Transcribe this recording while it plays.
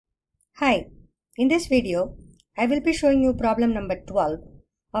Hi, in this video, I will be showing you problem number 12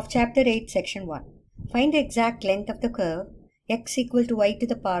 of chapter 8 section 1. Find the exact length of the curve x equal to y to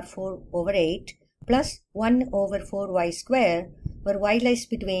the power 4 over 8 plus 1 over 4y square where y lies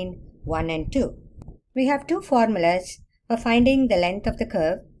between 1 and 2. We have two formulas for finding the length of the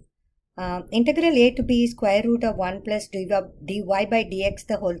curve. Integral a to b square root of 1 plus dy by dx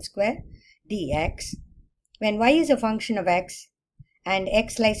the whole square dx when y is a function of x and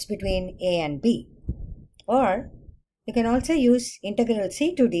x lies between a and b. Or you can also use integral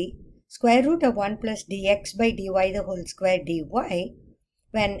c to d square root of 1 plus dx by dy the whole square dy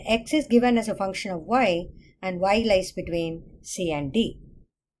when x is given as a function of y and y lies between c and d.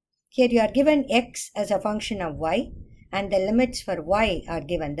 Here you are given x as a function of y and the limits for y are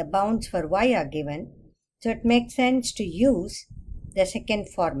given, the bounds for y are given. So it makes sense to use the second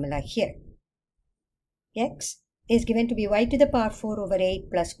formula here. X is given to be y to the power 4 over 8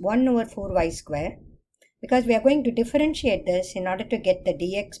 plus 1 over 4y square. Because we are going to differentiate this in order to get the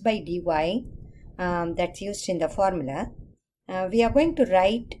dx by dy that's used in the formula, we are going to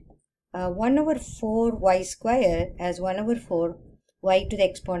write 1 over 4y square as 1 over 4 y to the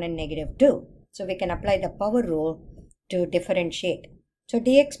exponent negative 2. So we can apply the power rule to differentiate. So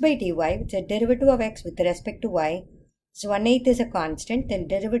dx by dy, which is the derivative of x with respect to y, so 1/8 is a constant, then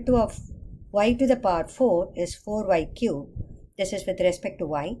derivative of y to the power 4 is 4y cube. This is with respect to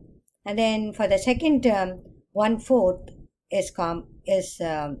y. And then for the second term, 1/4 is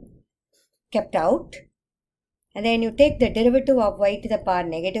kept out. And then you take the derivative of y to the power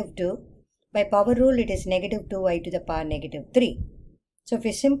negative 2. By power rule, it is negative 2y to the power negative 3. So if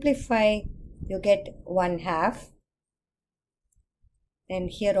you simplify, you get 1/2. And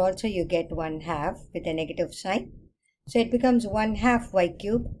here also you get 1/2 with a negative sign. So it becomes 1/2 y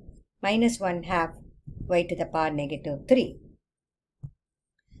cube minus 1/2 y to the power negative 3.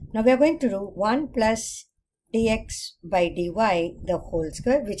 Now we are going to do 1 plus dx by dy the whole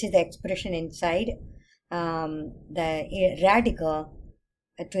square, which is the expression inside the radical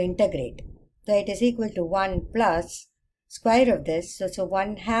to integrate. So it is equal to 1 plus square of this. So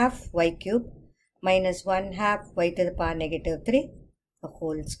 1/2 y cube minus 1/2 y to the power negative 3 the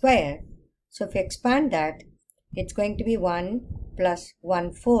whole square. So if you expand that, it's going to be 1 plus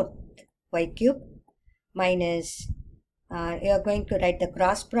 1/4 y cube minus you are going to write the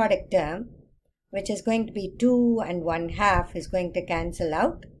cross product term, which is going to be 2 and 1/2 is going to cancel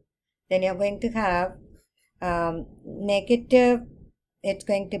out. Then you're going to have negative, it's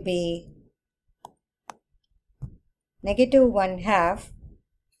going to be negative 1/2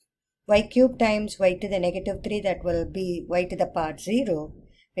 y cube times y to the negative 3, that will be y to the power 0,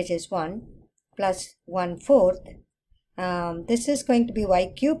 which is 1, plus 1/4. This is going to be y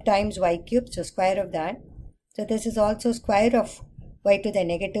cube times y cube, so square of that. So this is also square of y to the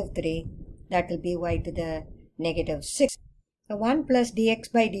negative 3, that will be y to the negative 6. So 1 plus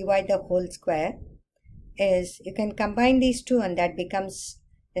dx by dy the whole square is, you can combine these two and that becomes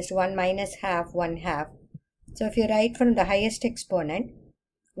just 1 minus half, 1/2. So if you write from the highest exponent,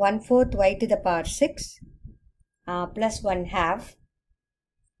 1/4 y to the power 6 plus 1/2,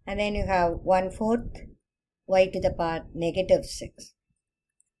 and then you have 1/4 y to the power negative 6.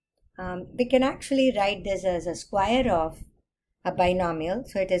 We can actually write this as a square of a binomial.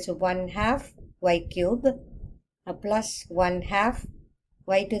 So it is 1/2 y cube plus 1/2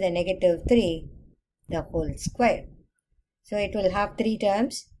 y to the negative 3 the whole square. So it will have three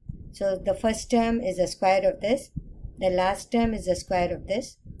terms. So the first term is the square of this, the last term is the square of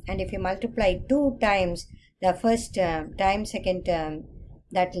this, and if you multiply 2 times the first term times second term,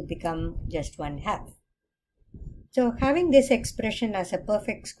 that will become just 1/2. So having this expression as a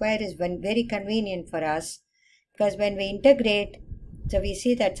perfect square is very convenient for us, because when we integrate, so we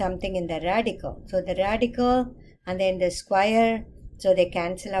see that something in the radical. So the radical and then the square, so they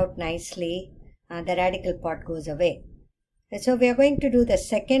cancel out nicely. The radical part goes away. And so we are going to do the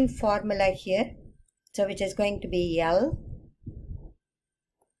second formula here, so which is going to be L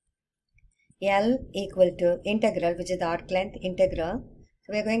equal to integral, which is the arc length integral.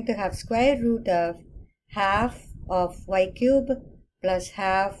 So we are going to have square root of half of y cube plus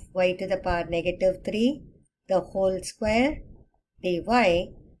half y to the power negative 3 the whole square dy,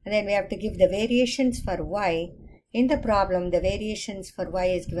 and then we have to give the variations for y. In the problem, the variations for y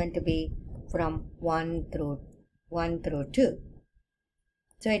is given to be from 1 through 2.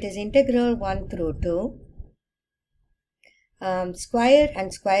 So it is integral 1 through 2. Square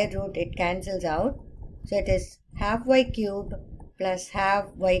and square root, it cancels out. So it is half y cube plus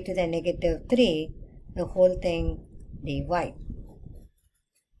half y to the negative 3 the whole thing dy.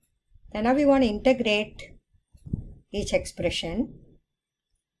 And now we want to integrate each expression.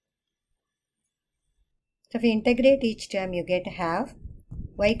 So if you integrate each term, you get half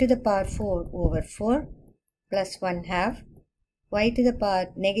y to the power 4 over 4 plus 1 half y to the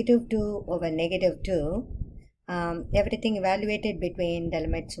power negative 2 over negative 2, everything evaluated between the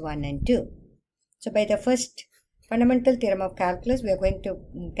limits 1 and 2. So by the first fundamental theorem of calculus, we are going to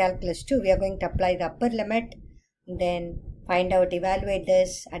calculus 2, we are going to apply the upper limit, then find out, evaluate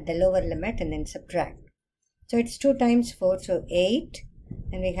this at the lower limit and then subtract. So it's 2 times 4, so 8,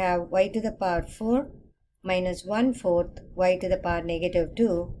 and we have y to the power 4 minus 1/4 y to the power negative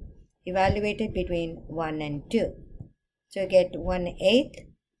 2 evaluated between 1 and 2. So you get 1/8,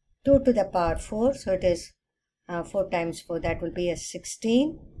 2 to the power 4, so it is 4 times 4, that will be a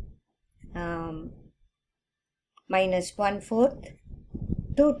 16, minus 1/4,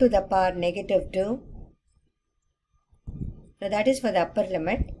 2 to the power negative 2. So that is for the upper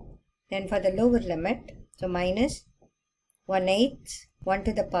limit. Then for the lower limit, so minus 1/8, 1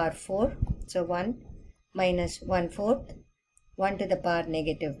 to the power 4, so 1 minus 1/4, 1 to the power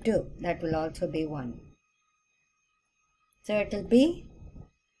negative 2, that will also be 1. So it will be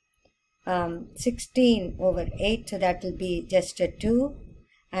 16 over 8, so that will be just a 2,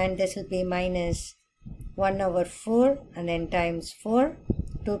 and this will be minus 1 over 4 and then times 4,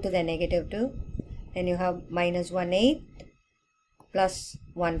 2 to the negative 2, then you have minus 1/8 plus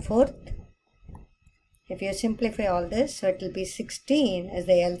 1/4. If you simplify all this, so it will be 16 as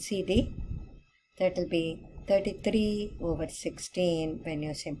the LCD, that will be 33 over 16 when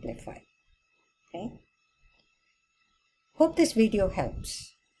you simplify. Okay. Hope this video helps.